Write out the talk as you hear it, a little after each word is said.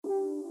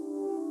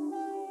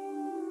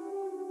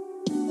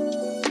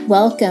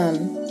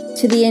Welcome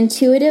to the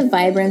Intuitive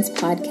Vibrance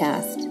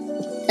Podcast,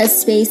 a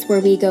space where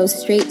we go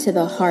straight to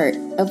the heart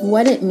of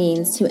what it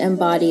means to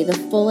embody the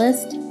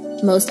fullest,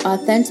 most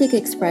authentic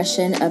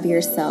expression of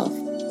yourself.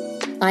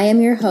 I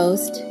am your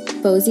host,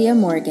 Fozia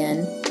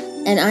Morgan,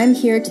 and I'm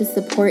here to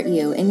support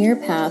you in your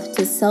path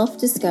to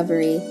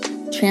self-discovery,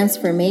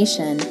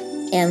 transformation,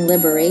 and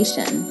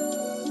liberation,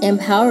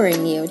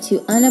 empowering you to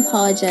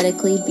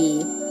unapologetically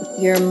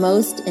be your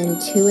most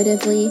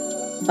intuitively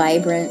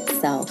vibrant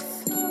self.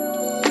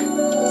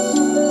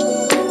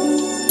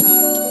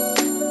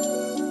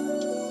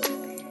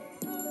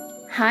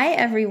 Hi,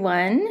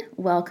 everyone.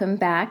 Welcome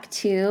back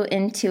to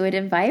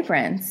Intuitive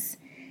Vibrance.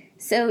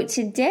 So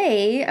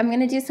today I'm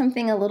going to do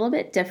something a little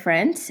bit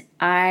different.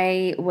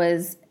 I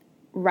was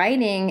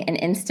writing an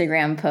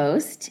Instagram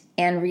post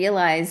and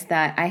realized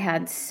that I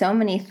had so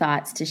many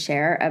thoughts to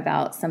share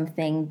about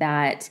something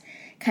that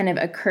kind of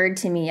occurred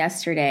to me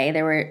yesterday.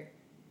 There were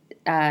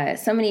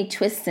so many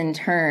twists and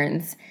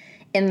turns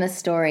in the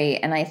story,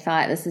 and I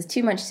thought this is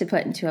too much to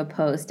put into a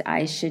post.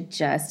 I should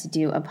just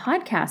do a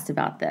podcast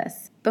about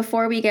this.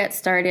 Before we get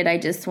started, I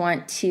just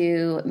want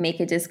to make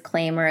a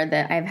disclaimer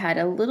that I've had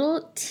a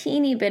little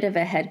teeny bit of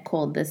a head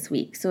cold this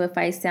week. So if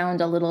I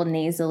sound a little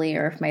nasally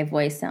or if my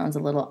voice sounds a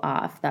little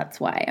off, that's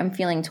why. I'm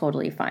feeling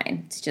totally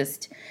fine. It's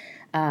just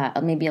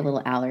maybe a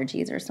little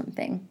allergies or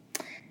something.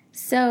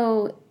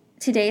 So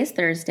today is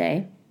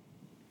Thursday,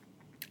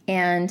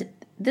 and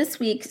this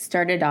week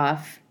started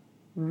off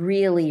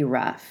really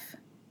rough.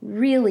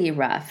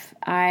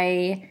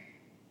 I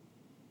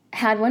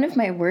had one of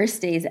my worst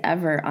days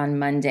ever on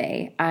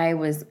Monday. I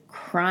was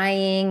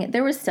crying.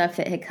 There was stuff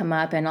that had come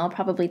up, and I'll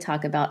probably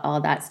talk about all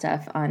that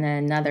stuff on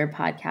another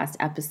podcast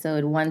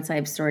episode once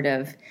I've sort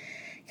of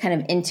kind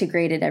of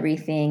integrated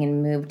everything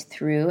and moved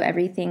through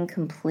everything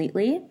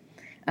completely.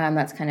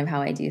 That's kind of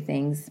how I do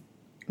things.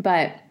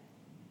 But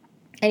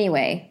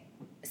anyway,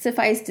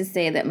 suffice to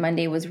say that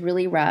Monday was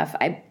really rough.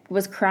 I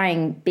was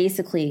crying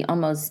basically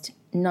almost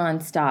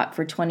nonstop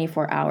for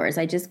 24 hours.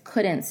 I just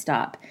couldn't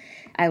stop.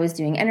 I was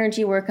doing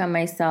energy work on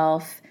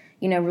myself,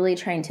 really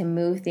trying to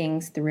move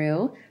things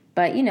through.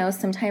 But,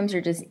 sometimes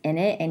you're just in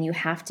it and you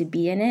have to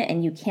be in it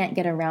and you can't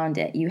get around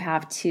it. You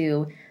have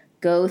to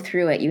go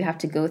through it. You have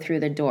to go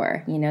through the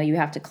door. You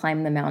have to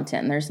climb the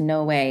mountain. There's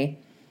no way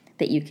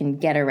that you can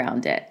get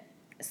around it.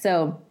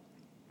 So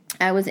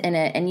I was in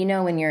it. And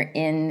when you're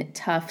in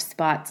tough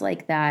spots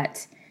like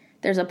that,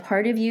 there's a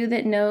part of you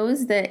that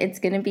knows that it's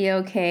going to be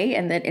okay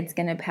and that it's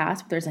going to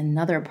pass. But there's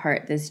another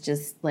part that's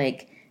just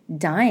like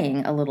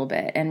dying a little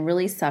bit and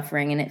really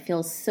suffering, and it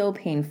feels so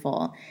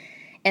painful.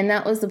 And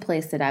that was the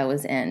place that I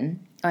was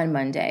in on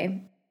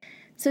Monday.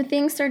 So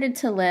things started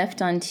to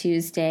lift on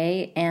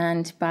Tuesday,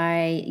 and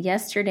by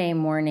yesterday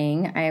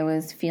morning, I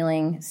was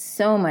feeling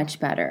so much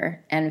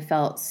better and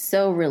felt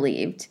so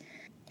relieved.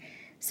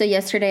 So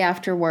yesterday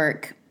after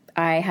work,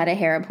 I had a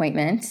hair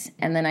appointment,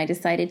 and then I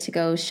decided to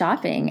go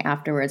shopping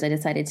afterwards. I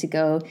decided to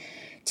go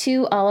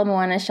to Ala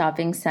Moana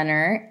Shopping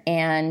Center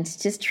and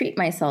just treat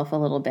myself a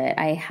little bit.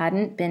 I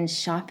hadn't been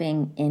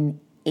shopping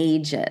in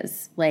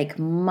ages, like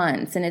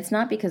months, and it's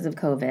not because of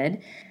COVID.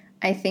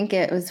 I think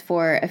it was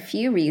for a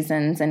few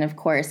reasons, and of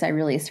course, I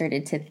really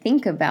started to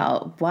think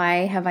about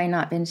why have I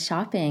not been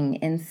shopping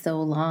in so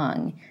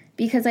long?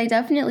 Because I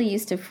definitely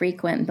used to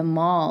frequent the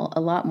mall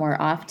a lot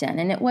more often,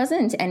 and it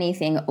wasn't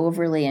anything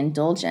overly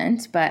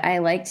indulgent, but I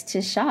liked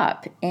to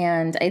shop,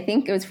 and I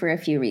think it was for a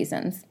few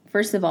reasons.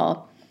 First of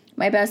all,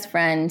 my best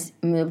friend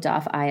moved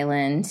off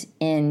island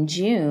in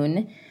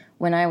June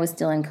when I was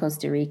still in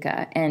Costa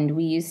Rica, and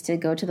we used to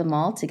go to the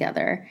mall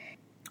together.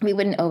 We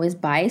wouldn't always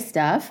buy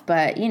stuff,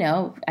 but,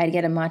 I'd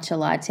get a matcha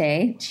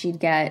latte, she'd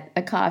get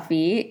a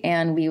coffee,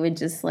 and we would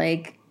just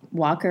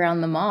walk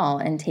around the mall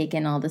and take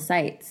in all the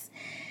sights.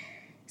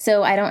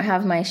 So I don't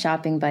have my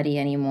shopping buddy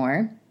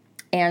anymore.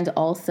 And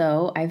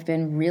also, I've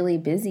been really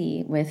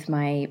busy with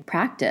my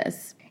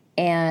practice,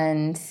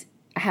 and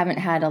I haven't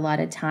had a lot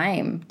of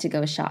time to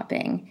go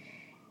shopping.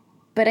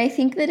 But I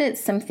think that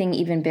it's something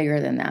even bigger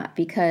than that,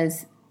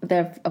 because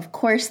of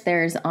course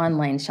there's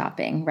online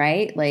shopping,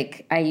 right?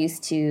 Like I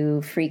used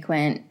to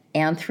frequent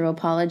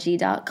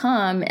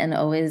Anthropologie.com and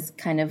always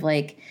kind of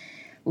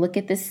look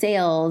at the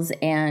sales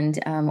and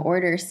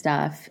order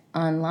stuff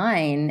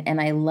online.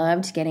 And I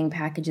loved getting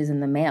packages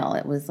in the mail.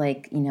 It was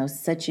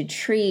such a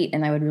treat,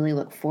 and I would really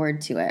look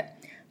forward to it.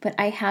 But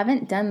I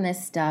haven't done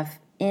this stuff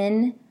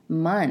in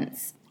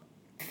months.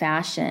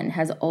 Fashion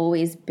has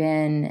always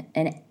been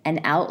an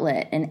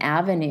outlet, an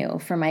avenue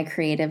for my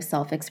creative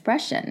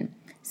self-expression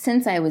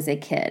since I was a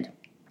kid.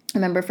 I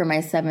remember for my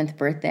 7th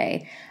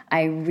birthday,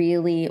 I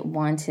really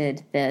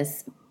wanted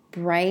this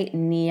bright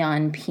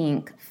neon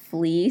pink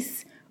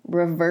fleece,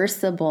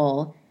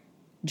 reversible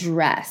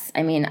dress.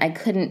 I mean, I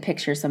couldn't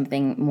picture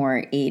something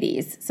more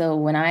 80s. So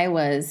when I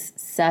was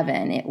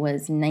 7, it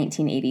was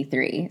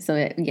 1983. So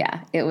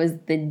it was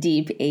the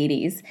deep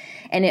 80s.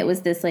 And it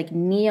was this like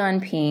neon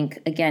pink.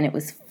 Again, it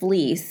was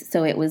fleece.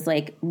 So it was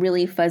like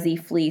really fuzzy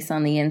fleece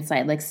on the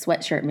inside, like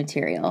sweatshirt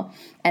material,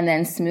 and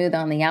then smooth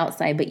on the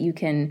outside. But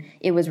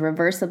it was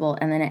reversible.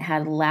 And then it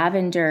had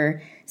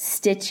lavender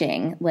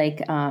stitching,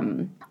 like,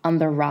 on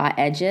the raw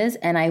edges,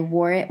 and I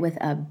wore it with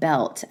a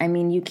belt. I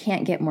mean, you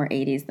can't get more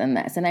 80s than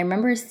this. And I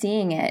remember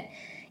seeing it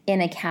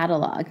in a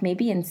catalog,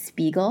 maybe in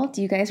Spiegel.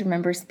 Do you guys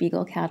remember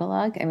Spiegel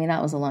catalog? I mean,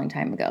 that was a long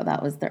time ago.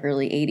 That was the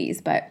early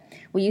 80s, but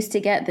we used to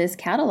get this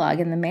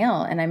catalog in the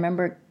mail, and I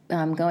remember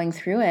going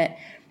through it,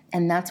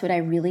 and that's what I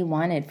really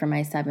wanted for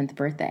my 7th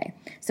birthday.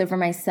 So for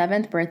my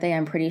 7th birthday,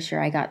 I'm pretty sure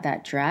I got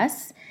that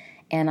dress,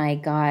 and I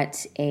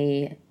got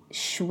a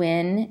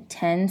Schwinn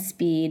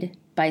 10-speed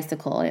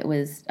bicycle. It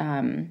was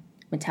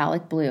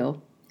metallic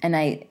blue, and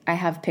I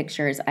have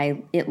pictures.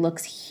 It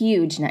looks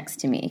huge next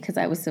to me because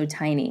I was so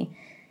tiny.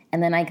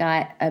 And then I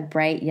got a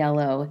bright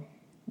yellow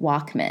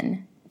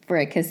Walkman for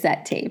a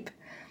cassette tape.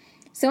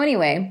 So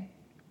anyway,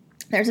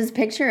 there's this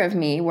picture of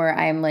me where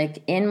I'm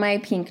like in my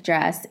pink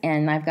dress,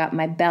 and I've got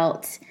my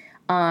belt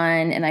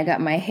on, and I got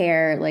my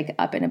hair like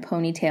up in a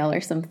ponytail or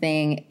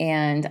something,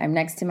 and I'm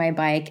next to my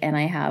bike, and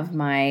I have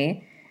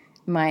my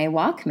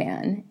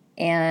Walkman.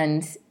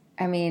 And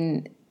I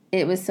mean,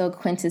 it was so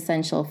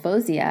quintessential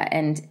Fauxia,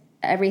 and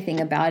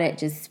everything about it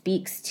just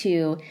speaks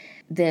to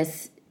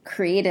this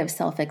creative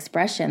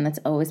self-expression that's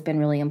always been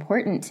really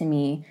important to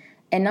me,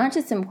 and not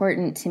just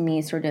important to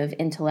me sort of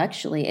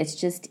intellectually, it's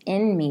just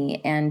in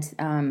me.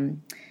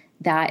 And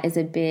that is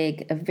a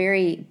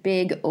very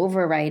big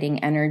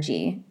overriding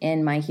energy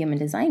in my human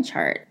design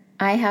chart.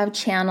 I have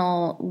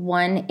channel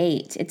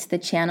 1-8. It's the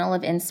channel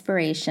of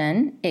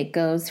inspiration. It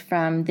goes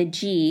from the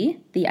G,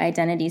 the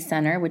identity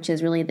center, which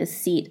is really the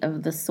seat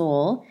of the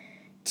soul,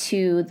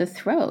 to the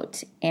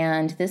throat.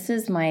 And this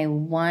is my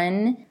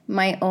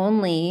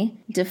only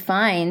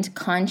defined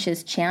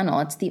conscious channel.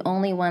 It's the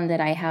only one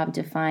that I have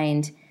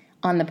defined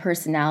on the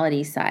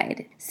personality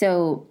side.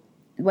 So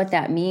what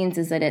that means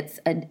is that it's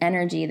an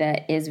energy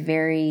that is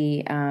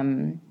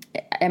I'm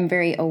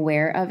very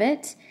aware of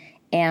it.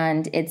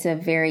 And it's a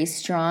very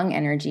strong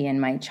energy in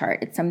my chart.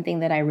 It's something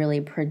that I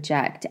really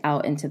project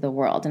out into the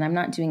world. And I'm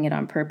not doing it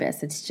on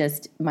purpose. It's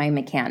just my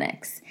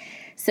mechanics.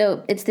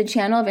 So it's the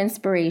channel of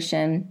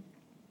inspiration.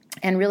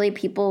 And really,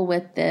 people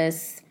with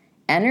this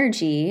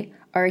energy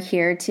are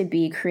here to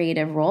be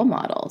creative role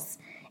models.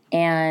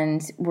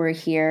 And we're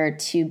here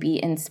to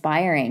be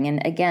inspiring.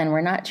 And again,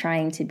 we're not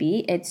trying to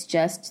be. It's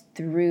just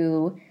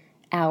through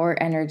our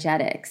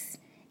energetics.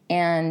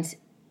 And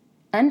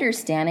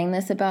understanding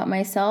this about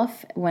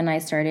myself, when I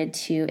started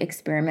to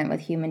experiment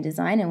with human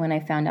design and when I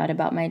found out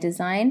about my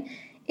design,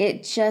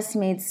 it just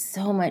made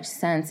so much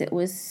sense. It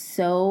was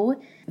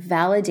so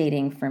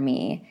validating for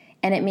me,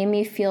 and it made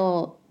me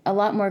feel a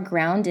lot more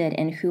grounded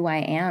in who I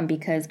am,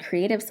 because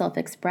creative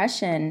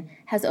self-expression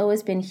has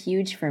always been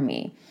huge for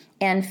me,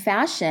 and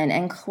fashion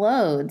and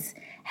clothes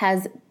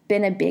has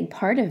been a big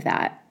part of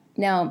that.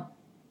 Now,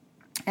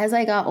 as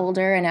I got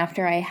older, and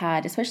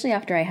especially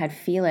after I had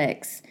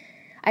Felix,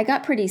 I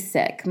got pretty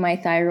sick. My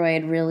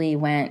thyroid really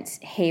went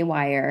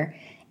haywire,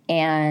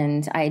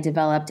 and I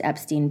developed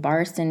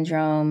Epstein-Barr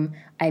syndrome.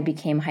 I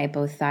became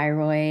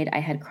hypothyroid. I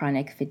had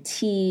chronic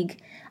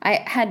fatigue. I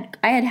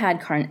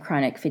had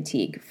chronic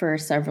fatigue for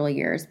several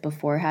years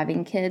before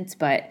having kids,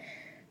 but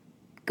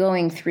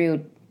going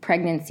through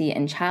pregnancy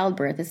and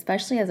childbirth,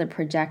 especially as a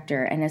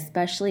projector, and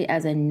especially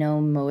as a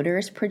no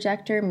motors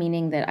projector,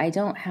 meaning that I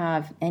don't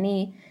have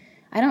any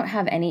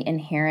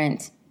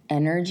inherent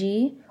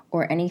energy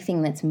or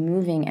anything that's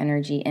moving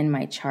energy in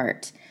my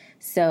chart.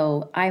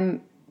 So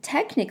I'm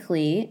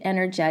technically,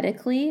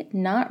 energetically,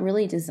 not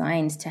really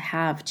designed to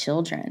have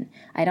children.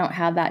 I don't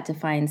have that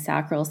defined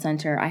sacral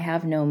center. I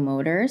have no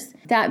motors.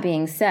 That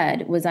being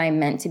said, was I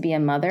meant to be a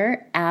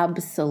mother?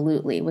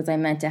 Absolutely. Was I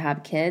meant to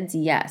have kids?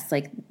 Yes.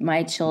 Like,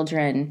 my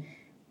children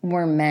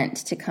were meant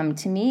to come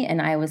to me,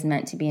 and I was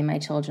meant to be in my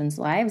children's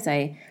lives.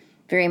 I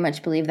very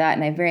much believe that,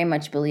 and I very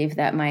much believe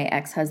that my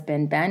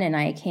ex-husband, Ben, and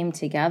I came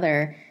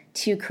together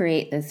to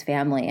create this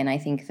family. And I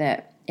think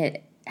that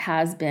it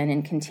has been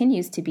and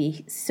continues to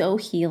be so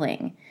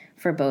healing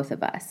for both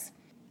of us.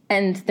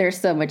 And there's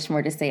so much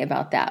more to say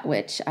about that,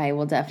 which I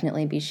will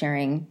definitely be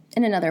sharing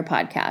in another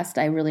podcast.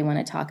 I really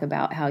want to talk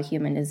about how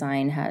human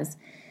design has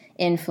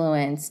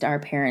influenced our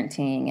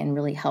parenting and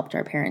really helped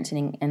our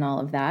parenting and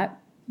all of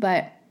that.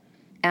 But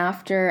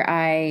after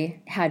I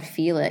had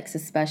Felix,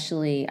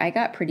 especially, I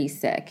got pretty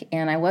sick,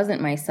 and I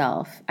wasn't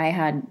myself. I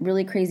had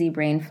really crazy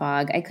brain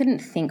fog. I couldn't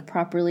think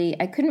properly.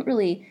 I couldn't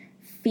really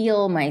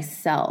feel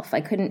myself. I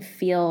couldn't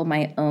feel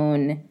my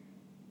own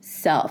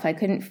self. I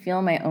couldn't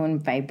feel my own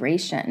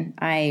vibration.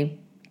 I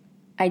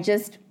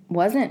just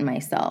wasn't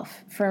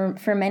myself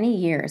for many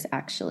years,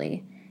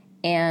 actually.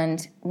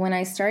 And when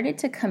I started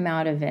to come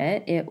out of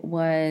it, it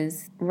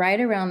was right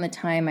around the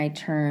time I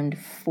turned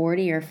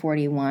 40 or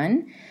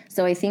 41.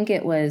 So I think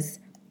it was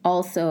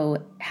also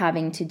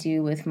having to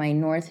do with my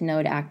North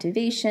Node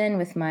activation,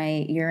 with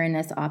my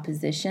Uranus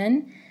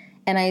opposition.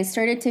 And I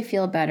started to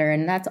feel better.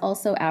 And that's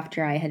also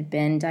after I had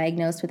been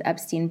diagnosed with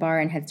Epstein-Barr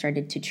and had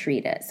started to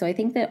treat it. So I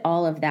think that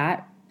all of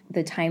that,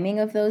 the timing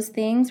of those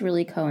things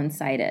really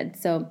coincided.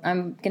 So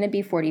I'm going to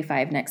be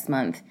 45 next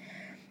month.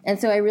 And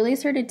so I really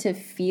started to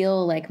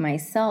feel like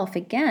myself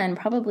again,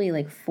 probably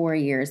like 4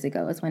 years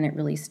ago is when it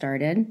really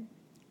started.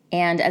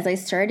 And as I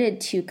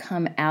started to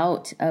come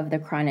out of the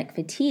chronic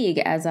fatigue,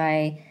 as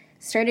I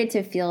started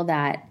to feel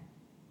that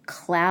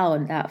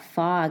cloud, that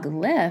fog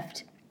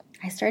lift,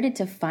 I started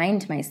to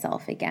find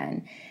myself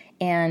again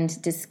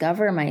and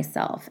discover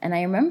myself. And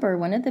I remember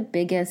one of the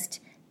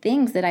biggest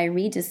things that I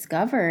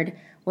rediscovered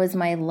was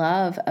my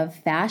love of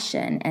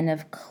fashion and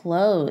of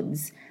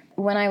clothes.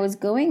 When I was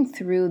going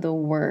through the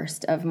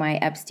worst of my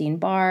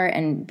Epstein-Barr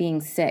and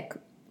being sick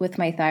with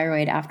my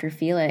thyroid after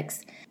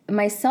Felix,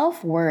 my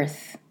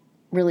self-worth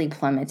really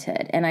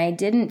plummeted. And I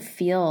didn't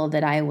feel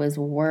that I was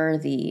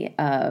worthy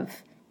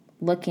of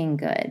looking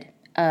good,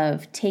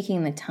 of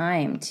taking the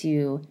time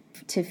to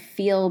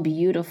feel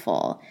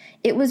beautiful.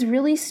 It was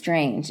really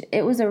strange.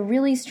 It was a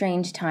really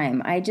strange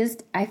time.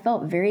 I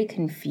felt very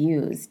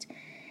confused.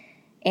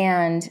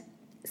 And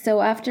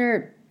so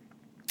after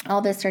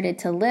all this started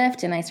to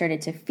lift and I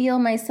started to feel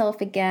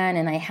myself again,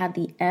 and I had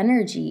the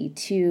energy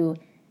to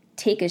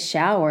take a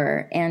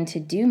shower and to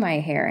do my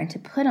hair and to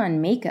put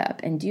on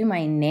makeup and do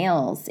my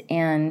nails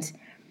and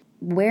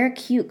wear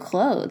cute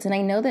clothes. And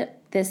I know that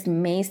this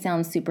may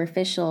sound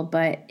superficial,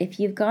 but if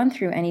you've gone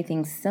through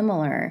anything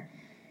similar,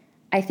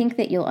 I think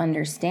that you'll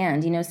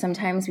understand.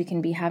 Sometimes we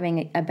can be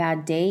having a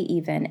bad day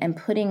even, and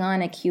putting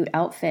on a cute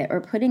outfit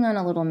or putting on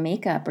a little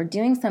makeup or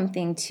doing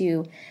something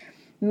to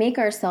make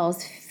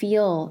ourselves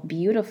feel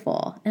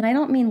beautiful. And I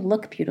don't mean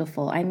look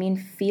beautiful. I mean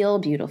feel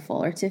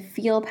beautiful, or to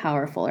feel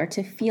powerful, or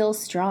to feel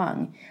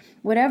strong.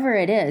 Whatever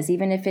it is,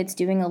 even if it's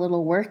doing a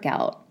little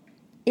workout,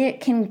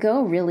 it can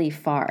go really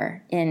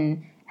far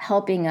in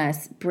helping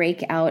us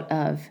break out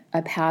of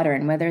a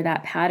pattern, whether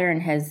that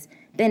pattern has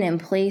been in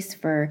place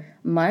for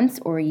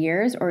months or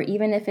years, or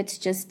even if it's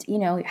just,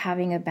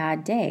 having a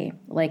bad day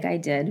like I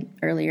did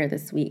earlier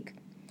this week.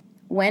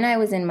 When I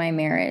was in my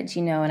marriage,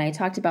 and I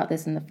talked about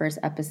this in the first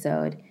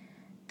episode,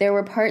 there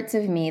were parts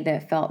of me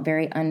that felt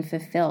very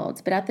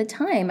unfulfilled. But at the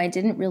time, I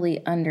didn't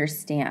really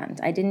understand.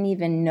 I didn't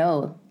even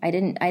know. I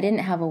didn't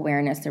have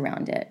awareness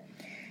around it.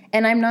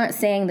 And I'm not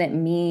saying that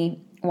me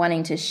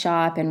wanting to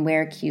shop and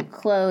wear cute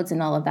clothes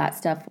and all of that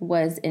stuff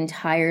was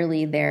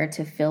entirely there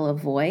to fill a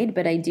void.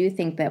 But I do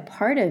think that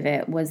part of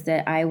it was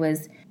that I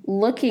was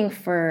looking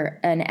for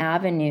an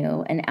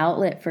avenue, an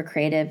outlet for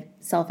creative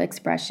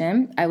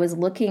self-expression. I was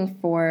looking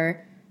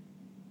for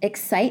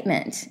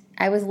excitement.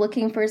 I was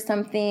looking for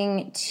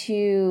something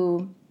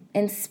to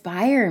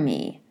inspire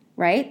me,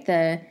 right?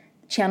 The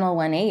channel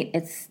 1-8,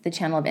 it's the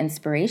channel of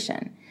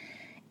inspiration.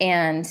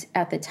 And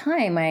at the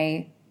time,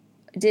 I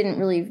didn't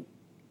really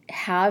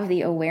have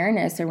the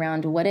awareness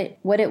around what it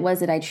was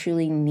that I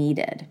truly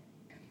needed.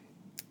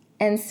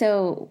 And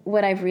so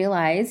what I've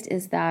realized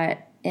is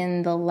that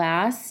in the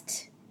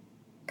last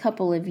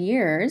couple of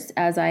years,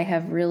 as I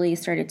have really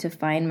started to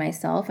find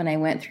myself, and I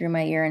went through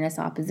my Uranus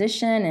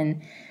opposition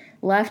and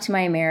left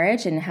my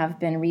marriage and have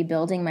been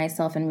rebuilding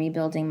myself and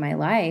rebuilding my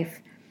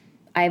life,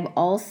 I've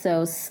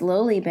also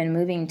slowly been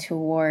moving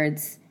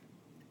towards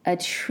a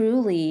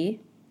truly,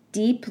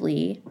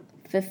 deeply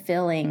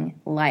fulfilling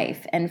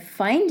life and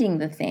finding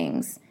the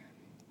things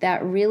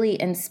that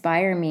really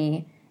inspire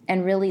me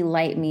and really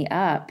light me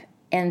up.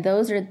 And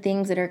those are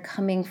things that are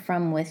coming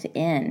from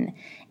within.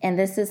 And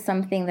this is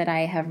something that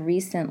I have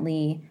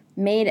recently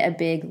made a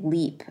big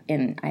leap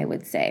in, I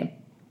would say.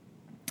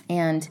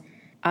 And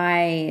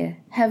I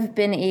have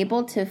been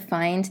able to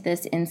find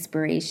this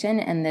inspiration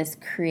and this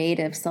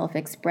creative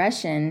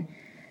self-expression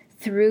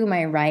through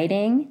my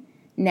writing,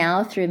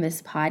 now through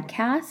this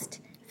podcast,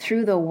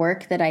 through the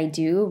work that I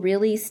do,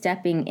 really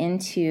stepping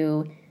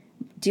into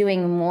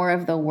doing more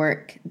of the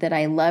work that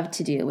I love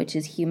to do, which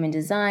is human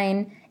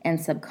design and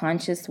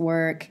subconscious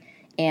work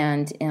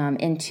and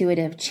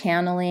intuitive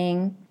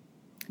channeling.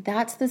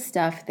 That's the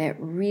stuff that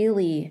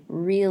really,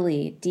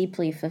 really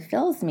deeply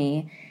fulfills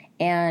me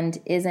and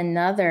is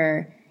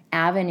another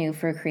avenue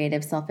for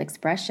creative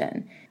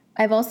self-expression.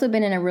 I've also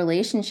been in a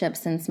relationship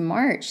since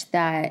March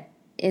that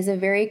is a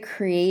very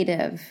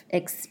creative,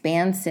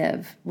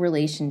 expansive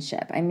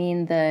relationship. I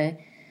mean, the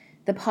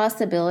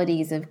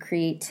possibilities of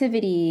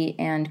creativity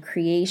and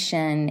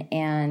creation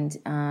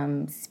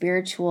and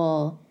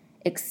spiritual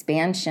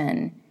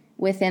expansion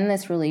within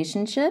this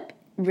relationship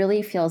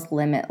really feels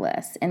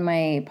limitless. And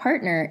my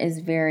partner is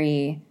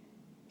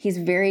he's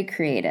very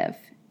creative.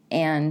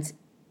 And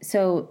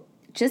so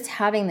just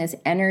having this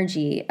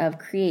energy of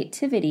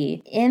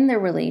creativity in the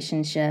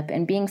relationship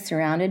and being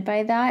surrounded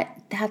by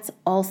that, that's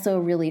also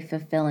really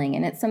fulfilling.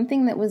 And it's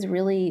something that was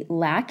really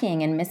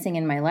lacking and missing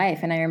in my life.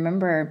 And I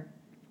remember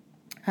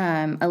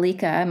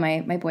Alika,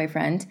 my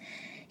boyfriend,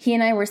 he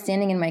and I were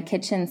standing in my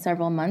kitchen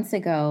several months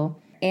ago,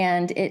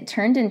 and it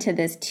turned into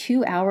this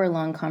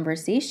 2-hour-long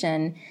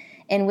conversation.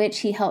 in which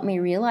he helped me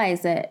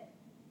realize that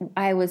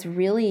I was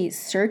really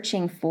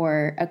searching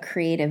for a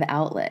creative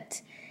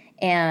outlet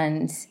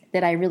and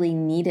that I really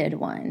needed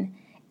one.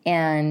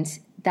 And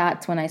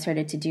that's when I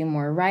started to do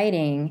more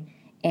writing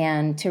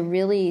and to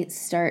really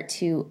start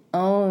to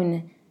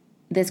own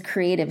this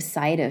creative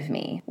side of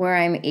me, where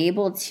I'm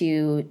able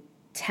to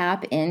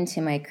tap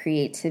into my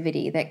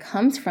creativity that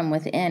comes from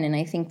within. And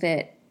I think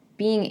that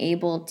being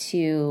able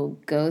to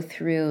go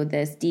through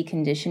this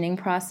deconditioning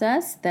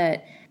process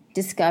that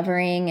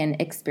discovering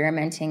and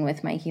experimenting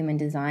with my human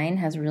design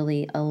has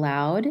really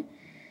allowed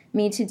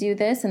me to do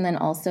this. And then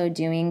also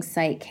doing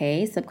Psych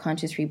K,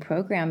 subconscious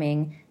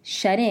reprogramming,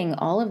 shedding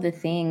all of the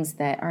things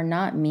that are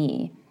not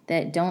me,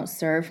 that don't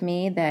serve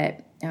me,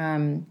 that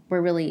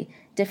were really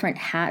different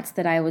hats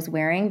that I was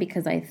wearing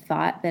because I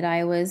thought that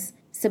I was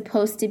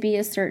supposed to be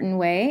a certain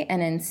way,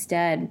 and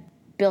instead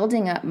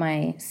building up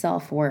my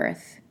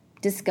self-worth,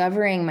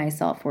 discovering my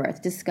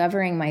self-worth,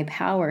 discovering my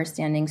power,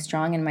 standing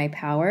strong in my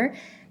power,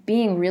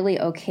 being really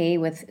okay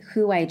with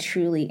who I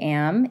truly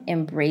am,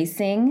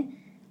 embracing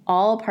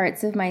all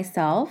parts of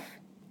myself,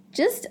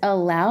 just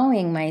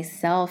allowing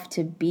myself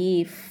to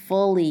be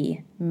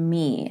fully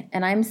me.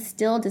 And I'm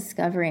still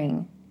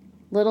discovering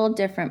little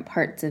different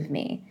parts of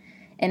me.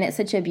 And it's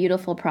such a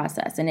beautiful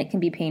process, and it can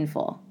be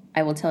painful.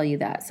 I will tell you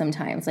that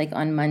sometimes. Like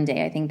on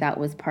Monday, I think that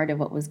was part of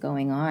what was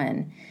going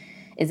on,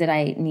 is that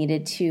I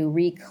needed to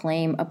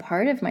reclaim a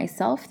part of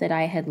myself that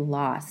I had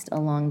lost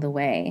along the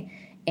way.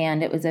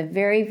 And it was a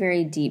very,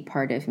 very deep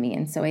part of me.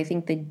 And so I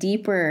think the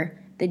deeper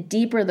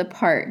the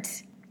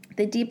part,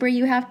 the deeper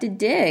you have to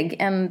dig,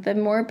 and the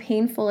more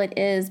painful it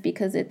is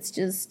because it's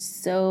just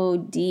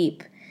so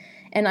deep.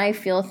 And I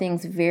feel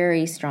things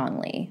very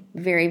strongly,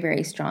 very,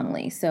 very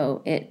strongly.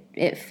 So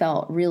it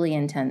felt really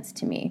intense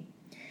to me.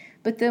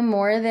 But the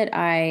more that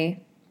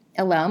I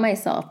allow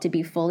myself to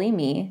be fully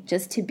me,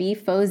 just to be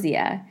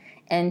Fauxia,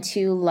 and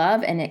to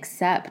love and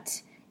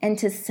accept and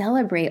to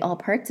celebrate all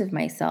parts of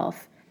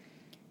myself,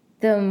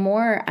 the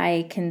more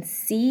I can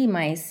see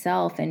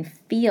myself and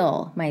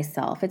feel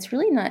myself. It's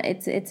really not,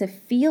 it's a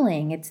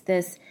feeling. It's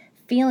this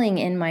feeling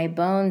in my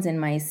bones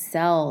and my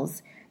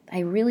cells. I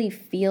really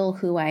feel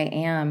who I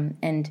am,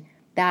 and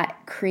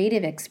that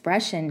creative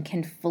expression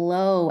can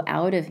flow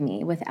out of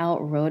me without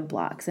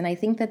roadblocks. And I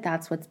think that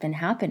that's what's been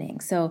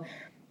happening. So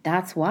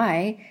that's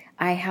why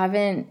I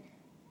haven't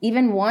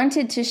even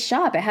wanted to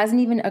shop. It hasn't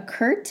even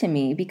occurred to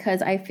me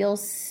because I feel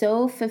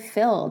so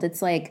fulfilled.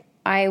 It's like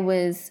I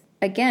was,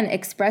 again,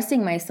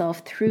 expressing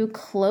myself through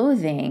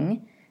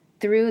clothing,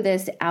 through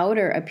this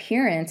outer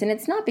appearance. And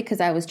it's not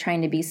because I was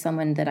trying to be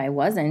someone that I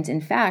wasn't.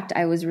 In fact,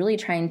 I was really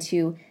trying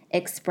to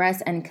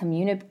express and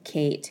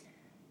communicate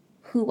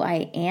who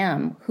I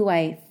am, who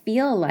I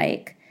feel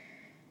like.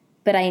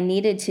 But I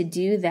needed to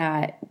do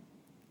that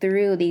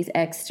through these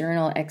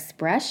external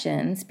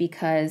expressions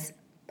because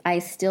I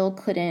still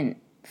couldn't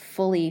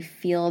fully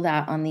feel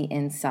that on the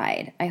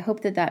inside. I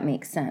hope that that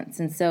makes sense.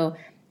 And so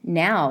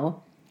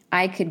now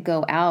I could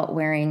go out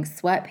wearing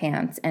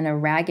sweatpants and a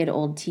ragged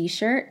old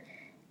t-shirt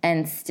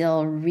and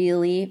still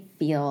really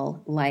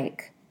feel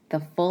like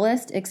the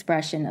fullest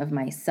expression of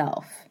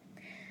myself.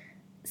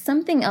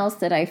 Something else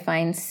that I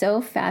find so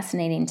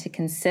fascinating to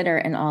consider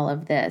in all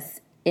of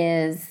this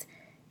is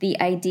the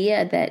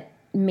idea that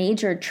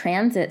major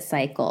transit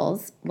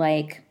cycles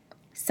like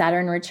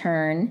Saturn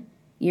return,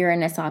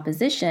 Uranus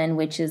opposition,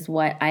 which is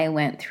what I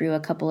went through a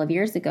couple of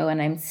years ago,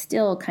 and I'm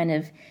still kind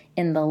of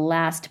in the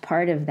last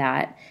part of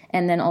that,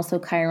 and then also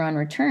Chiron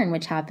return,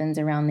 which happens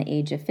around the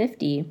age of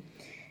 50,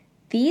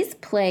 these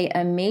play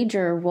a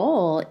major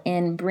role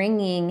in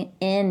bringing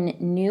in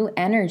new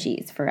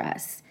energies for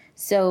us.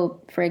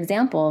 So, for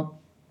example,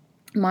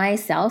 my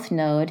South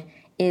Node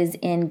is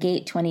in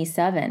Gate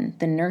 27,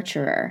 the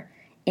nurturer,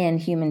 in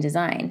human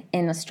design.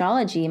 In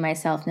astrology, my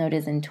South Node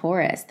is in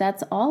Taurus.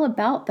 That's all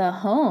about the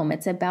home.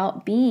 It's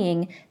about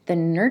being the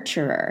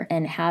nurturer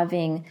and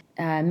having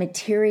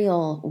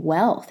material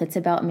wealth. It's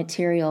about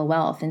material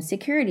wealth and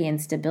security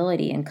and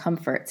stability and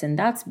comforts. And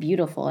that's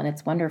beautiful and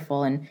it's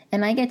wonderful. And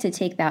I get to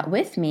take that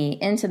with me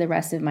into the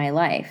rest of my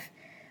life.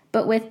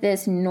 But with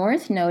this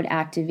North Node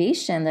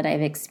activation that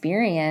I've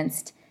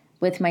experienced,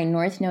 with my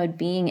North Node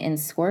being in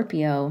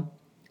Scorpio,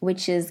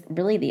 which is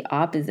really the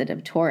opposite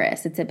of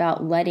Taurus. It's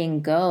about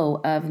letting go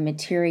of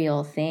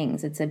material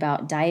things. It's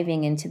about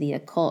diving into the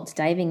occult,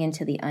 diving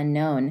into the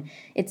unknown.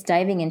 It's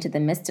diving into the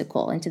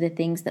mystical, into the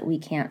things that we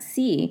can't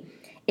see.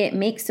 It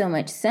makes so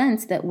much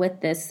sense that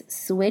with this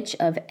switch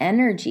of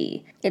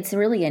energy, it's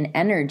really an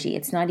energy.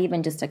 It's not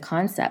even just a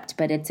concept,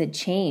 but it's a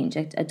change,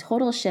 a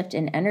total shift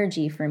in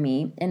energy for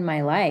me in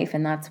my life.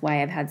 And that's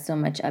why I've had so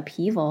much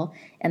upheaval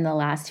in the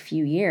last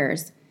few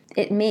years.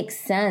 It makes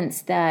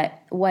sense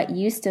that what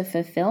used to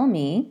fulfill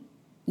me,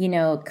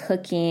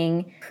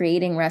 cooking,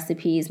 creating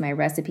recipes, my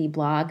recipe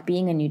blog,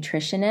 being a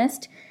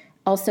nutritionist,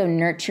 also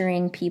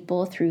nurturing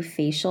people through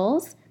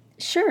facials.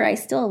 Sure, I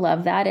still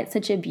love that. It's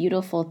such a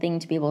beautiful thing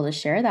to be able to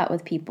share that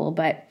with people,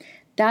 but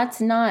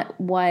that's not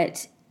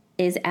what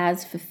is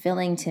as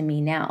fulfilling to me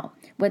now.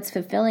 What's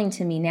fulfilling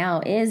to me now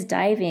is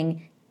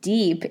diving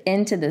deep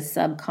into the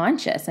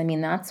subconscious. I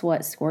mean, that's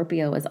what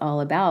Scorpio is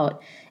all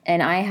about.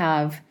 And I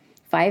have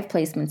 5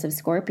 placements of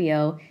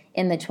Scorpio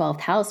in the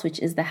 12th house, which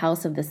is the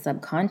house of the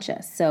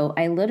subconscious. So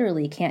I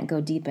literally can't go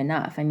deep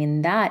enough. I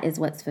mean, that is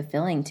what's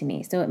fulfilling to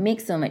me. So it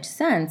makes so much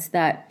sense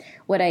that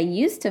what I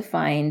used to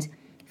find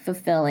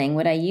fulfilling,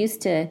 what I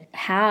used to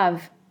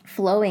have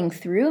flowing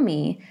through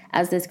me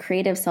as this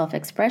creative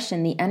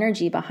self-expression, the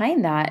energy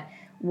behind that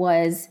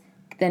was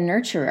the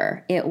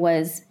nurturer. It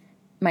was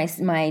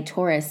my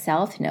Taurus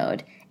South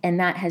Node. And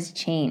that has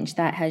changed.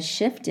 That has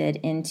shifted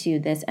into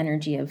this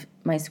energy of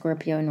my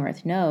Scorpio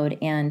North Node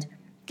and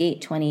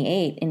gate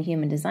 28 in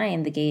human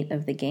design, the gate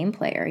of the game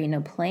player,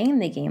 playing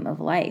the game of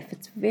life.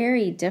 It's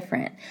very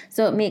different.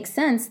 So it makes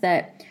sense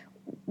that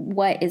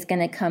what is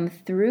going to come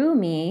through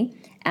me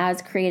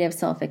as creative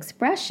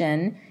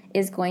self-expression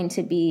is going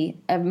to be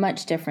a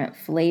much different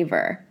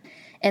flavor.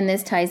 And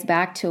this ties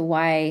back to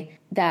why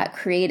that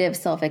creative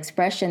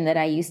self-expression that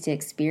I used to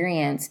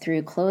experience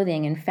through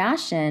clothing and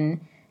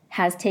fashion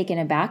has taken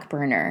a back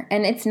burner.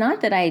 And it's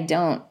not that I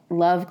don't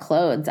love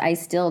clothes. I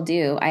still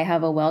do. I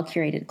have a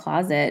well-curated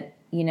closet,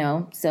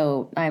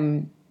 so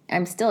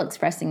I'm still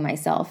expressing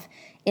myself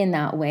in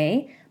that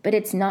way, but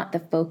it's not the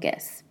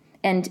focus.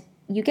 And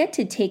you get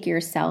to take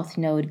your South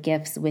Node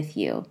gifts with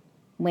you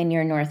when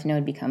your North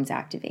Node becomes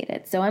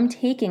activated. So I'm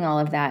taking all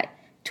of that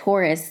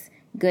Taurus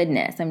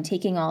goodness. I'm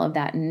taking all of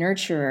that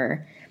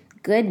nurturer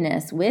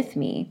goodness with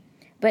me.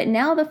 But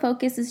now the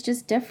focus is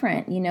just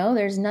different.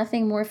 There's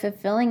nothing more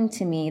fulfilling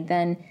to me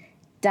than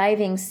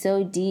diving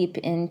so deep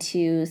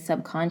into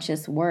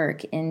subconscious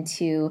work,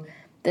 into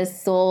the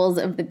souls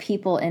of the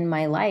people in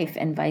my life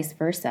and vice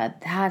versa.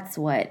 That's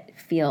what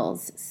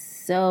feels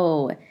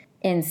so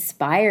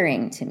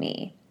inspiring to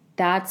me.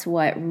 That's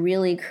what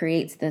really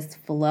creates this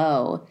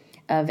flow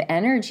of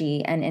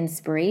energy and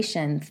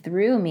inspiration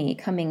through me,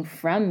 coming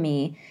from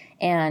me,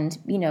 and,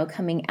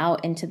 coming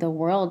out into the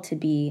world to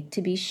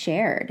be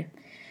shared.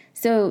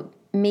 So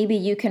maybe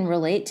you can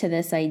relate to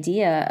this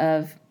idea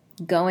of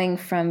going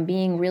from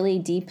being really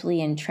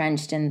deeply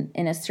entrenched in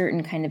a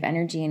certain kind of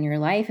energy in your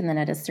life, and then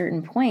at a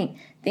certain point,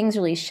 things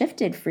really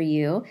shifted for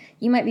you.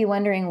 You might be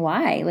wondering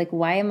why. Like,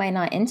 why am I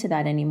not into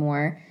that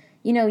anymore?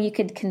 You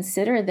could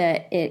consider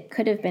that it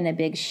could have been a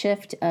big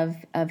shift of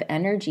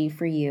energy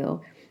for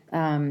you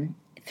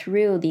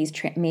through these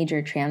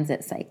major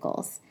transit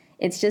cycles.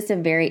 It's just a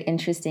very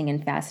interesting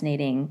and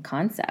fascinating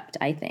concept,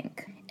 I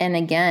think. And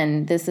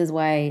again, this is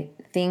why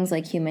things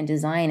like human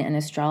design and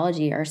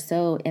astrology are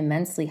so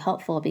immensely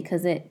helpful,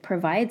 because it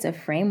provides a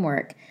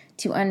framework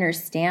to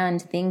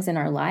understand things in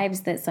our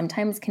lives that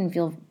sometimes can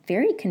feel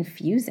very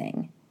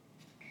confusing.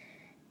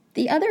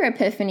 The other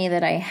epiphany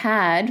that I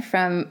had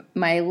from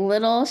my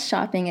little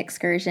shopping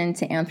excursion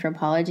to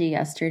Anthropologie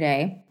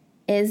yesterday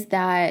is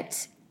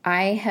that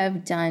I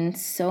have done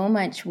so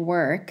much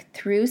work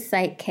through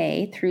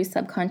Psych-K, through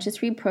subconscious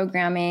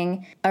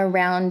reprogramming,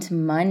 around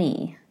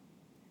money.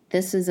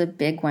 This is a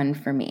big one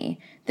for me.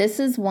 This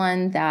is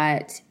one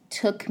that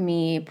took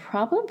me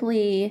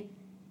probably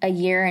a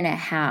year and a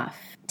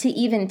half to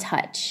even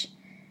touch.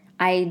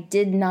 I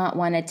did not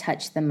want to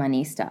touch the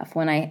money stuff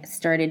when I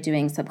started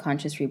doing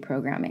subconscious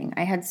reprogramming.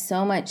 I had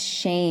so much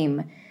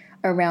shame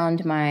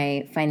around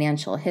my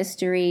financial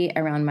history,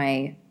 around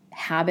my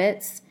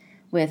habits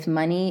with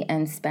money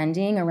and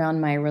spending,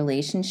 around my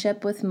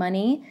relationship with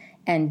money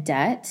and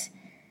debt.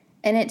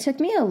 And it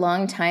took me a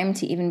long time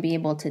to even be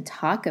able to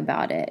talk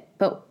about it.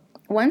 But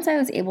once I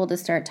was able to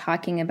start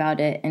talking about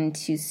it and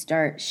to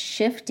start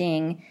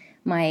shifting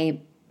my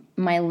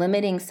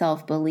limiting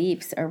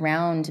self-beliefs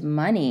around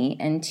money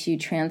and to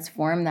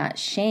transform that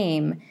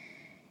shame,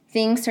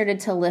 things started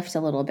to lift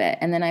a little bit.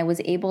 And then I was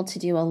able to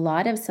do a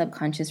lot of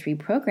subconscious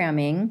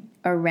reprogramming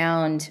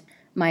around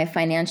my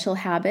financial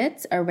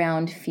habits,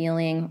 around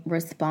feeling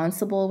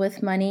responsible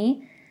with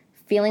money,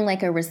 feeling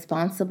like a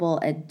responsible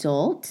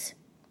adult,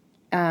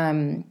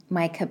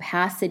 my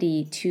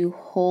capacity to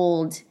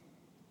hold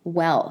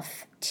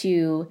wealth,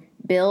 to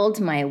build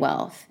my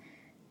wealth,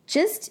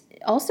 just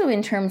also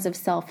in terms of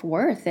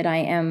self-worth, that I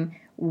am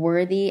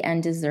worthy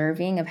and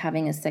deserving of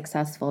having a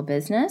successful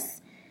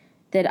business,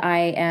 that I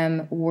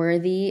am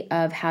worthy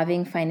of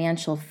having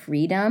financial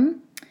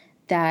freedom,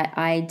 that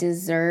I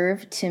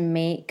deserve to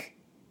make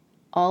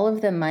all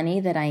of the money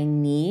that I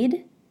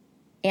need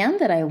and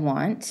that I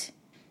want.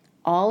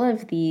 All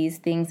of these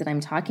things that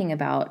I'm talking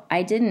about,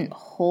 I didn't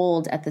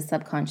hold at the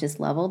subconscious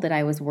level that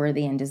I was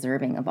worthy and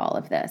deserving of all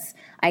of this.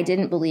 I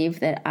didn't believe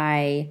that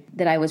I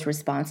was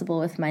responsible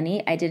with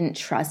money. I didn't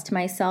trust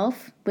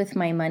myself with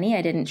my money.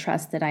 I didn't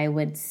trust that I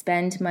would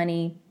spend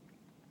money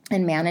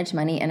and manage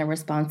money in a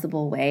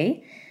responsible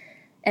way.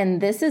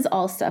 And this is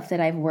all stuff that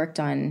I've worked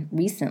on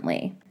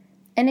recently.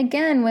 And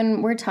again,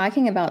 when we're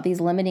talking about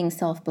these limiting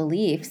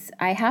self-beliefs,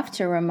 I have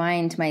to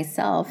remind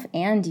myself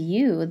and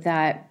you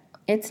that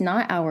it's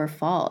not our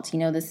fault.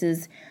 This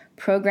is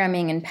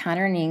programming and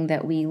patterning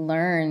that we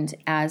learned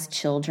as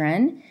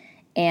children,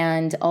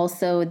 and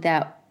also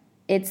that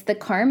it's the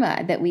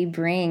karma that we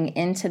bring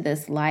into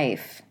this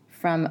life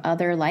from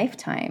other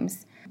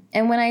lifetimes.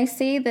 And when I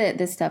say that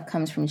this stuff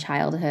comes from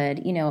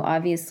childhood,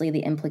 obviously the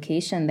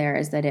implication there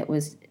is that it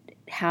was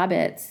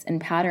habits and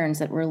patterns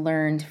that were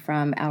learned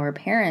from our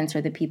parents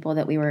or the people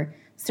that we were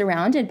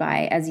surrounded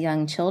by as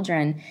young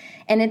children.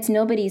 And it's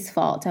nobody's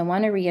fault. I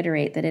want to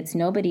reiterate that it's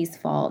nobody's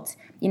fault.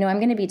 I'm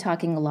going to be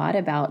talking a lot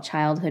about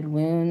childhood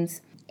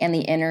wounds and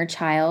the inner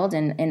child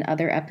and in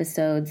other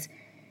episodes.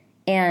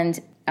 And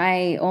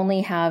I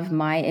only have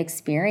my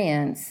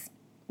experience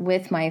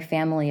with my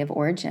family of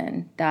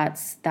origin. That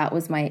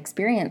was my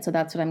experience. So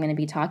that's what I'm going to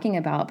be talking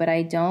about. But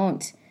I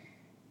don't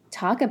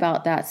talk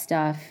about that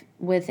stuff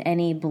with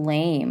any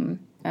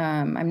blame.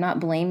 I'm not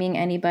blaming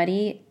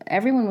anybody.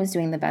 Everyone was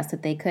doing the best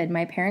that they could.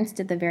 My parents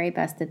did the very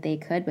best that they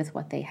could with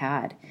what they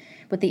had,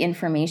 with the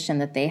information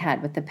that they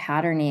had, with the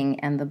patterning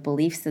and the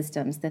belief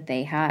systems that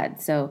they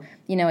had. So,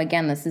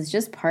 again, this is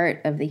just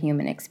part of the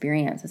human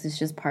experience. This is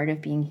just part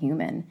of being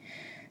human.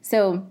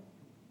 So,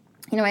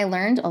 I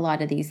learned a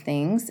lot of these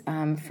things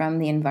from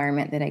the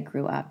environment that I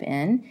grew up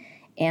in,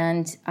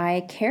 and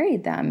I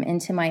carried them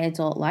into my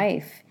adult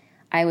life.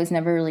 I was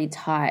never really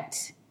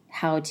taught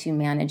how to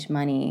manage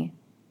money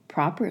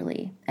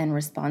properly and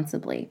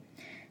responsibly.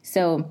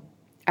 So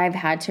I've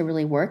had to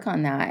really work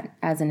on that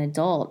as an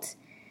adult.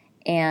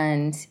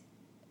 And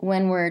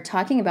when we're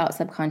talking about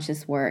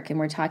subconscious work and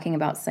we're talking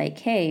about Psych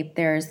K,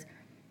 there's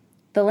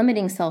the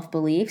limiting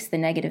self-beliefs, the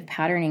negative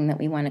patterning that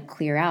we want to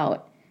clear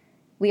out.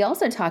 We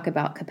also talk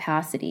about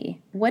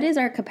capacity. What is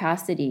our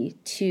capacity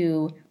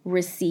to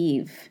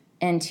receive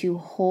and to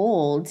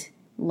hold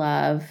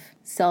love,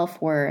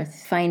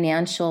 self-worth,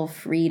 financial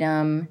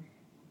freedom,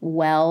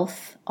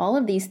 wealth, all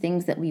of these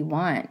things that we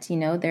want?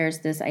 There's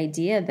this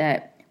idea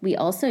that we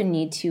also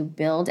need to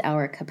build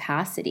our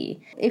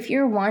capacity. If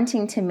you're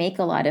wanting to make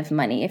a lot of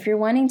money, if you're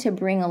wanting to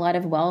bring a lot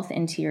of wealth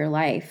into your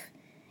life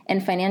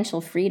and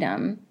financial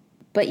freedom,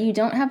 but you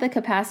don't have the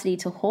capacity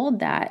to hold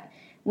that,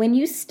 when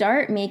you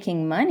start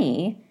making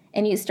money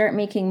and you start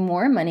making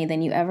more money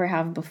than you ever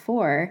have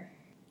before,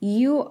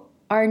 you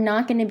are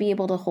not going to be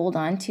able to hold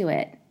on to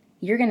it.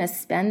 You're going to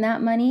spend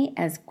that money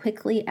as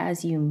quickly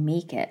as you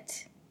make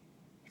it.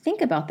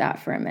 Think about that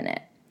for a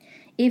minute.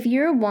 If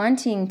you're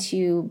wanting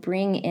to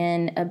bring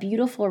in a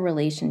beautiful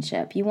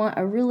relationship, you want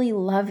a really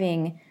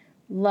loving,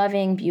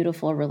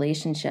 beautiful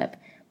relationship,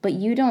 but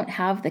you don't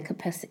have the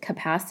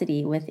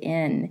capacity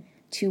within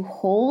to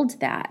hold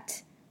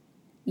that,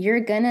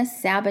 you're going to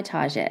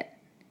sabotage it.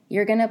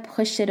 You're going to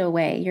push it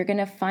away. You're going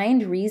to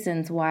find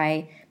reasons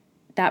why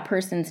that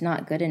person's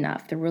not good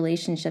enough. The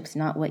relationship's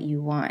not what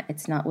you want.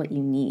 It's not what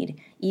you need,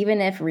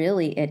 even if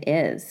really it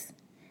is.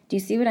 Do you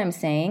see what I'm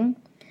saying?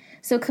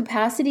 So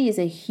capacity is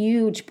a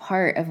huge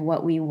part of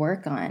what we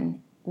work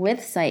on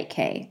with Psych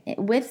K,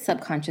 with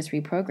subconscious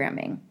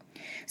reprogramming.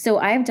 So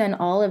I've done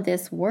all of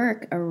this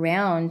work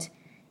around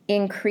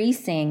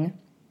increasing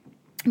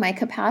my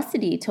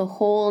capacity to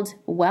hold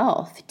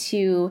wealth,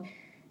 to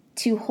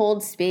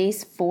hold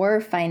space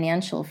for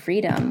financial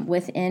freedom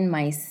within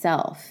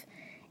myself.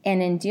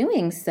 And in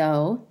doing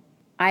so,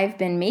 I've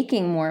been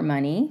making more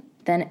money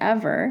than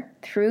ever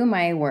through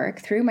my work,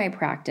 through my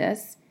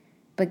practice.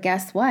 But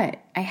guess what?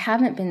 I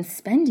haven't been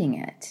spending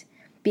it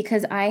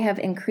because I have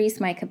increased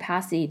my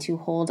capacity to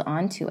hold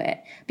on to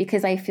it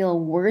because I feel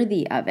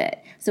worthy of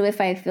it. So if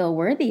I feel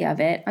worthy of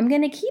it, I'm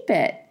going to keep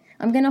it.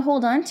 I'm going to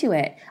hold on to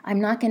it.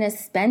 I'm not going to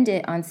spend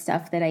it on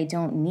stuff that I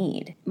don't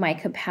need. My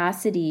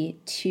capacity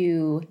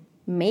to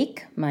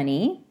make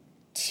money,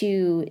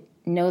 to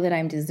know that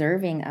I'm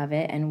deserving of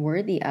it and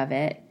worthy of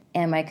it,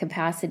 and my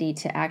capacity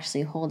to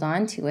actually hold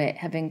on to it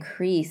have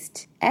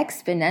increased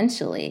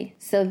exponentially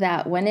so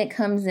that when it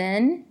comes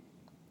in,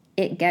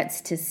 it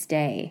gets to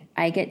stay.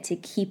 I get to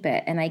keep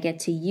it and I get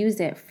to use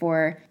it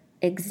for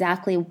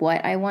exactly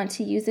what I want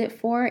to use it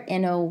for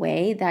in a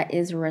way that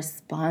is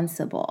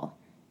responsible,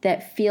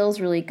 that feels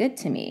really good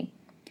to me.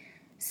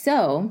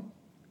 So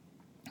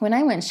when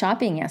I went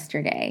shopping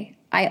yesterday,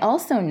 I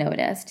also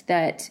noticed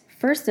that,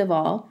 first of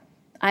all,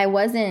 I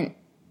wasn't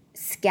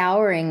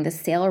scouring the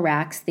sale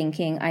racks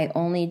thinking I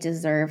only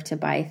deserve to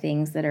buy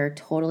things that are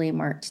totally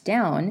marked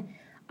down.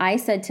 I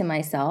said to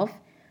myself,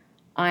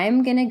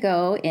 I'm going to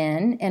go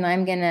in and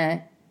I'm going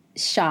to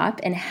shop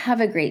and have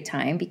a great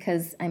time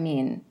because,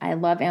 I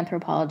love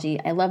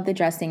Anthropologie. I love the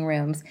dressing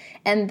rooms.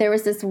 And there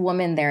was this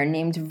woman there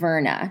named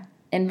Verna.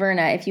 And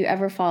Verna, if you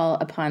ever fall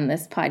upon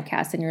this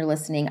podcast and you're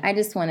listening, I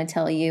just want to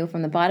tell you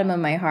from the bottom of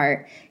my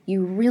heart,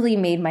 you really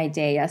made my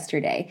day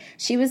yesterday.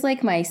 She was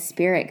like my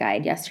spirit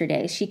guide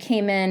yesterday. She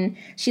came in,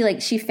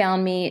 she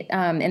found me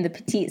in the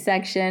petite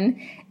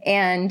section,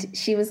 and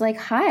she was like,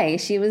 hi.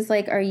 She was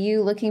like, are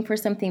you looking for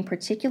something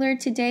particular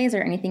today? Is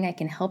there anything I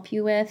can help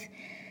you with?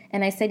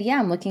 And I said, yeah,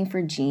 I'm looking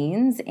for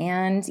jeans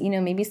and,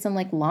 maybe some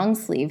like long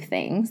sleeve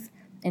things.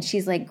 And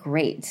she's like,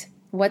 great.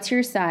 What's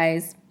your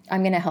size?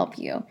 I'm going to help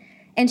you.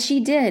 And she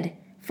did.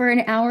 For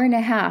an hour and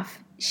a half,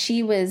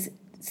 she was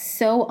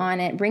so on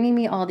it, bringing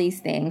me all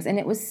these things, and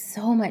it was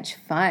so much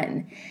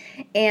fun.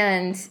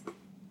 And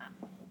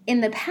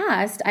in the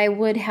past, I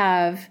would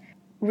have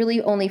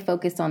really only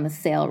focused on the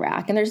sale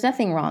rack, and there's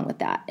nothing wrong with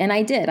that. And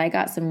I did. I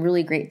got some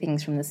really great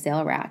things from the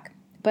sale rack.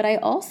 But I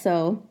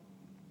also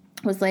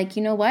was like,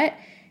 you know what?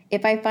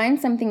 If I find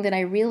something that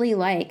I really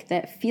like,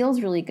 that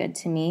feels really good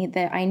to me,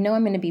 that I know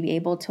I'm going to be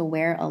able to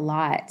wear a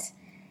lot,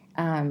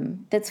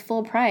 that's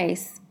full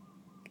price,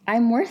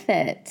 I'm worth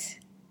it.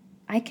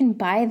 I can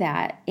buy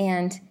that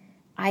and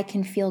I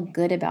can feel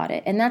good about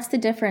it. And that's the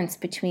difference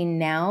between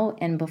now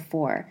and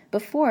before.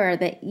 Before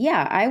that,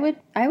 yeah, I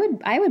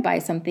would buy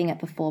something at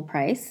the full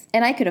price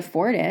and I could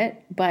afford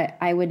it, but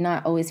I would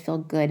not always feel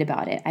good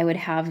about it. I would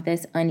have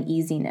this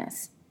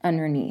uneasiness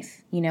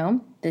underneath,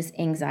 this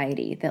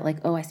anxiety that like,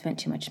 oh, I spent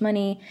too much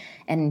money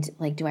and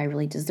like, do I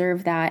really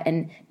deserve that?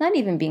 And not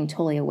even being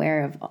totally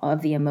aware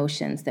of the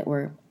emotions that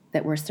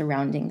were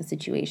surrounding the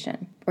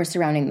situation or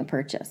surrounding the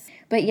purchase.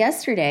 But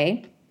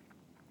yesterday,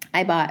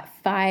 I bought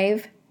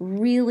 5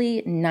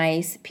 really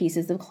nice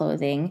pieces of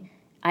clothing.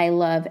 I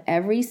love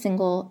every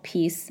single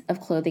piece of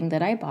clothing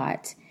that I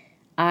bought.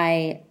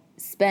 I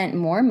spent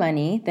more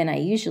money than I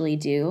usually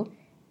do,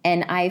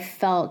 and I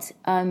felt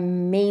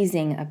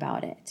amazing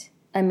about it.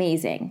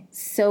 Amazing.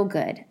 So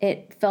good.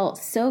 It felt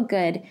so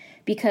good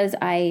because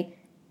I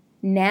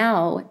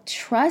now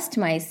trust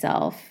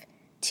myself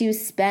to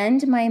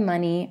spend my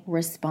money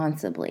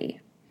responsibly.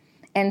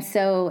 And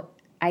so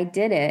I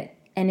did it,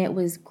 and it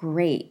was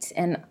great.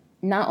 And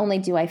not only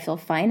do I feel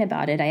fine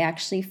about it, I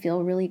actually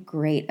feel really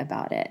great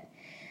about it.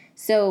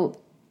 So,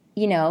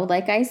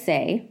 like I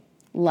say,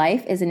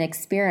 life is an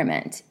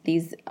experiment.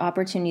 These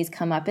opportunities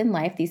come up in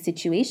life, these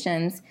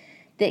situations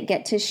that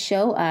get to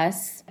show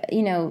us,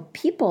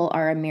 people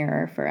are a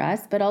mirror for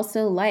us, but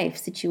also life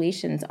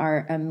situations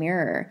are a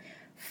mirror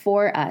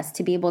for us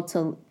to be able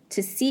to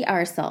see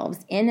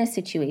ourselves in a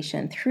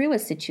situation, through a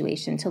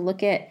situation, to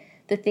look at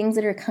the things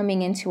that are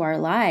coming into our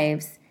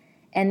lives.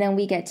 And then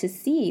we get to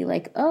see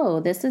like,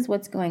 oh, this is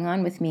what's going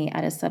on with me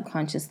at a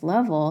subconscious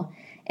level.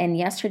 And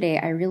yesterday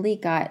I really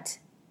got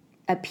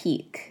a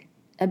peek,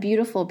 a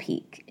beautiful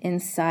peek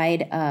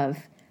inside of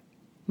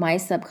my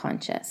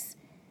subconscious,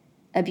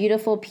 a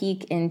beautiful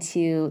peek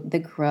into the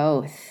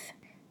growth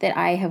that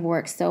I have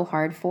worked so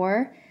hard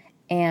for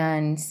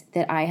and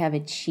that I have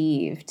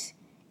achieved.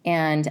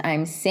 And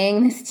I'm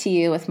saying this to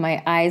you with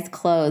my eyes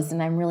closed,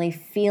 and I'm really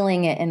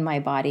feeling it in my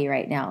body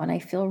right now. And I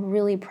feel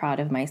really proud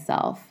of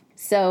myself.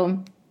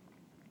 So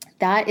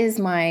that is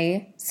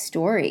my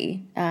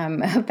story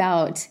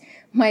about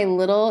my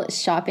little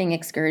shopping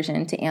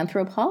excursion to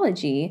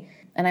Anthropologie.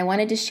 And I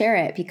wanted to share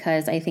it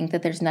because I think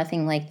that there's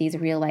nothing like these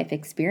real life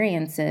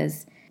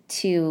experiences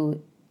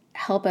to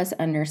help us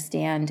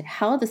understand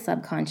how the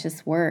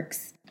subconscious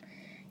works.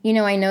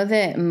 I know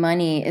that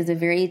money is a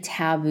very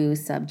taboo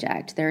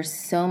subject. There's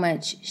so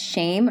much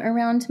shame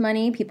around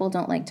money. People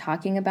don't like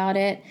talking about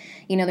it.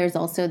 There's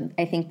also,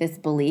 I think, this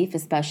belief,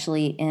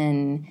 especially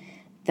in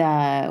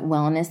the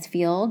wellness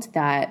field,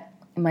 that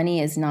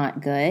money is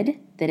not good,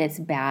 that it's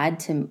bad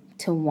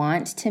to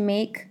want to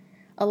make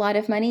a lot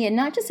of money, and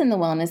not just in the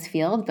wellness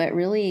field, but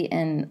really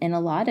in a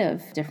lot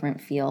of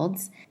different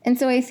fields. And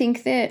so I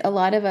think that a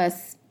lot of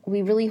us,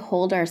 we really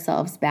hold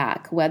ourselves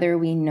back, whether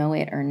we know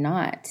it or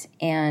not.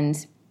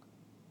 And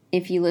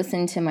if you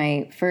listen to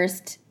my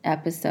first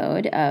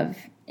episode of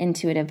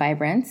Intuitive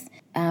Vibrance,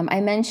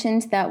 I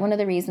mentioned that one of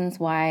the reasons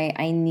why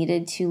I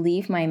needed to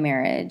leave my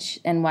marriage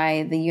and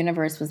why the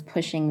universe was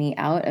pushing me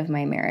out of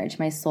my marriage,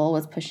 my soul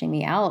was pushing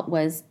me out,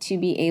 was to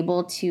be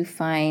able to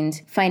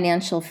find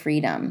financial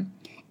freedom.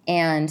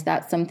 And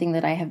that's something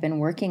that I have been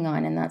working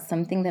on, and that's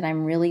something that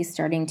I'm really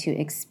starting to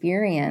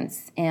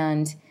experience.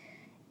 And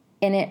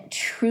it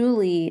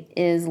truly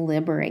is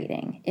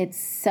liberating. It's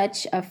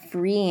such a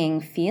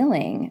freeing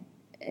feeling,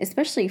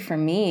 especially for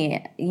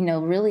me,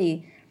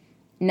 really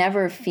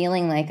never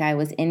feeling like I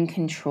was in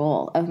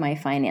control of my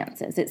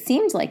finances. It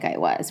seemed like I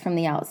was from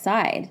the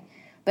outside,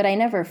 but I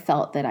never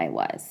felt that I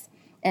was.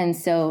 And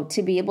so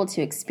to be able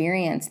to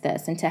experience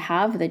this and to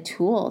have the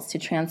tools to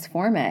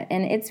transform it,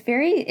 and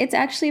it's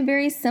actually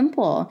very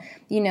simple.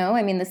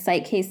 The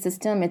Sight Case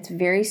system, it's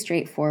very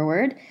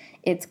straightforward.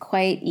 It's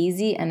quite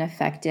easy and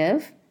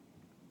effective.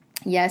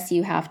 Yes,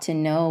 you have to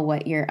know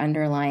what your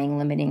underlying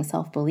limiting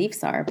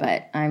self-beliefs are,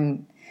 but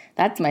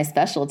that's my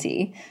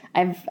specialty.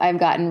 I've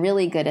gotten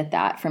really good at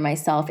that for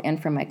myself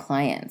and for my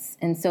clients.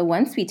 And so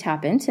once we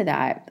tap into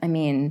that,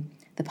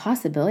 the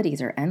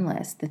possibilities are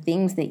endless. The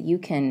things that you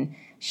can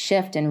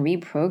shift and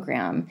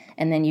reprogram,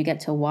 and then you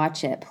get to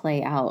watch it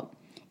play out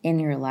in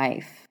your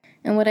life.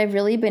 And what I've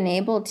really been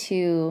able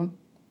to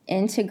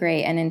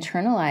integrate and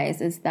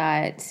internalize is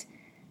that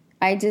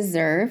I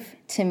deserve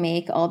to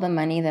make all the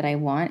money that I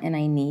want and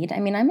I need.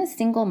 I'm a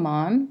single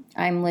mom.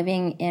 I'm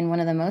living in one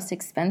of the most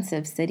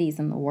expensive cities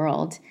in the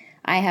world.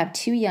 I have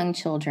 2 young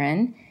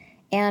children,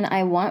 and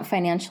I want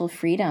financial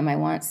freedom. I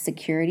want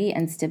security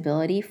and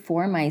stability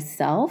for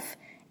myself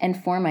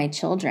and for my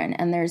children.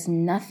 And there's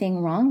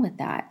nothing wrong with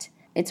that.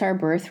 It's our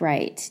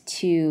birthright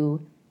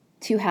to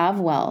have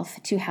wealth,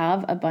 to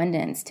have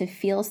abundance, to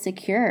feel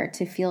secure,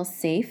 to feel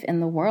safe in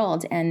the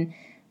world. And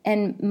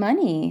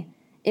money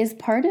is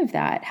part of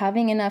that.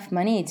 Having enough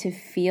money to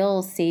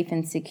feel safe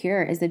and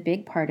secure is a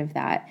big part of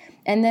that.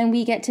 And then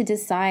we get to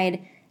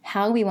decide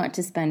how we want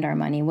to spend our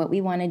money, what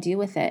we want to do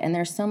with it. And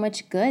there's so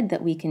much good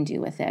that we can do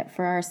with it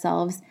for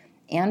ourselves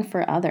and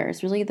for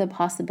others. Really, the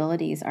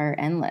possibilities are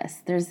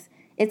endless.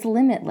 It's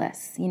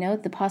limitless.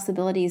 The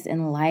possibilities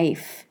in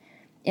life,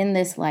 in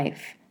this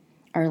life,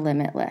 are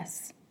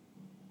limitless.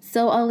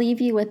 So I'll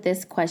leave you with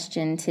this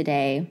question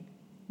today.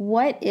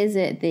 What is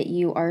it that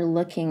you are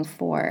looking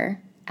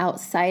for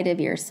outside of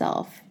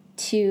yourself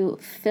to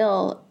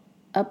fill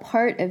a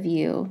part of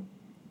you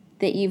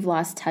that you've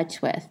lost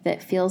touch with,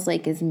 that feels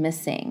like is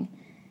missing,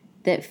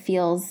 that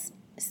feels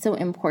so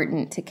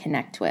important to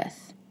connect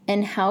with?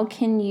 And how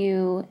can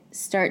you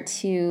start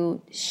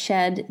to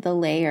shed the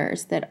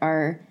layers that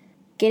are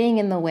getting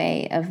in the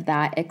way of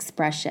that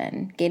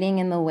expression, getting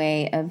in the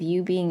way of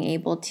you being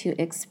able to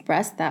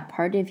express that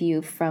part of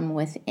you from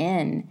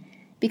within?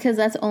 Because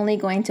that's only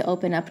going to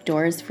open up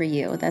doors for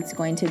you. That's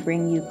going to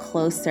bring you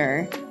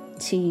closer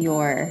to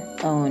your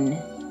own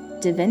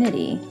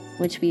divinity,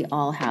 which we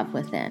all have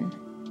within.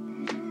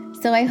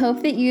 So I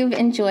hope that you've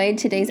enjoyed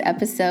today's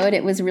episode.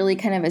 It was really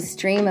kind of a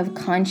stream of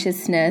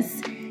consciousness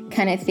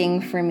kind of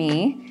thing for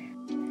me.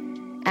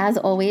 As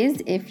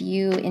always, if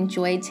you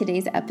enjoyed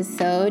today's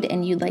episode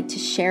and you'd like to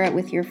share it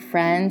with your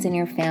friends and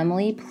your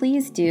family,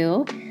 please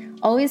do.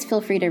 Always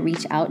feel free to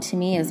reach out to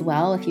me as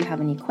well if you have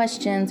any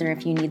questions or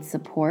if you need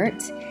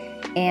support.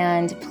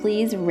 And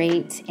please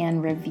rate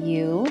and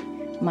review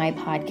my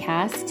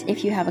podcast.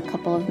 If you have a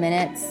couple of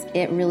minutes,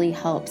 it really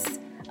helps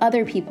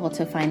other people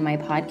to find my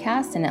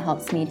podcast, and it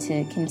helps me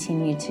to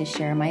continue to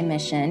share my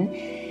mission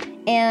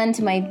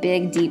and my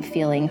big, deep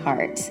feeling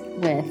heart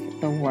with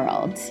the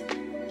world.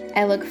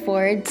 I look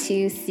forward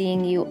to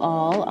seeing you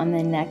all on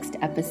the next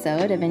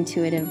episode of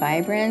Intuitive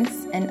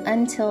Vibrance. And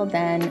until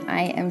then,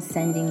 I am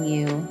sending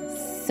you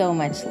so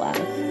much love.